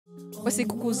Kwa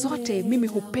siku zote mimi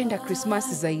hupenda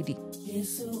Christmas zaidi.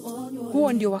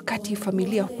 Huo ndio wakati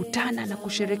familia hukutana na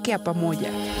kusherehekea pamoja.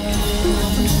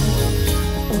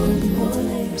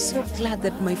 I'm so glad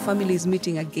that my family is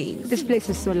meeting again. This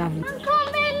place is so lovely.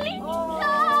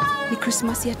 Ni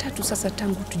Christmas ya 3 sasa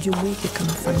tangu tujumuike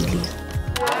kama familia.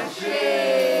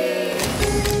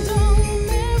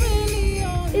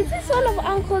 Is this one of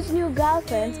Uncle's new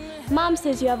girlfriends? Mom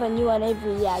says you have a new one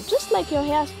every year, just like your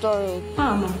hair story.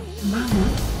 Mama?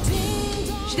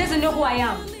 She doesn't know who I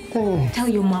am. Oh. Tell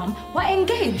your mom, we're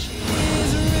engaged.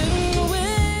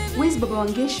 Where's Baba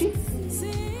Wangeshi?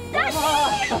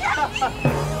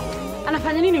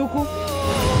 Anafanya nini huku?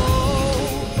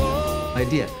 My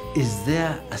dear, is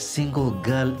there a single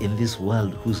girl in this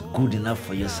world who's good enough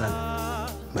for your son?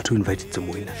 But who invited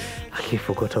Samuela? I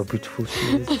forgot how beautiful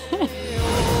she is.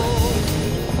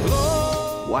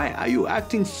 Why are you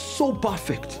acting so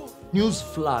perfect? News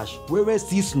flash, where is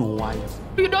this Snow White?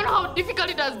 You don't know how difficult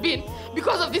it has been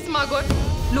because of this maggot.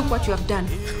 Look what you have done.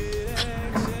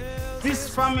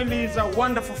 This family is a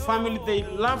wonderful family. They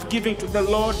love giving to the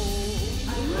Lord.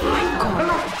 My God.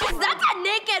 Is that a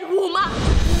naked woman?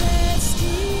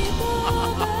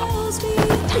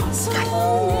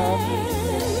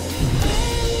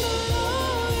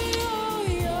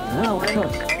 Now,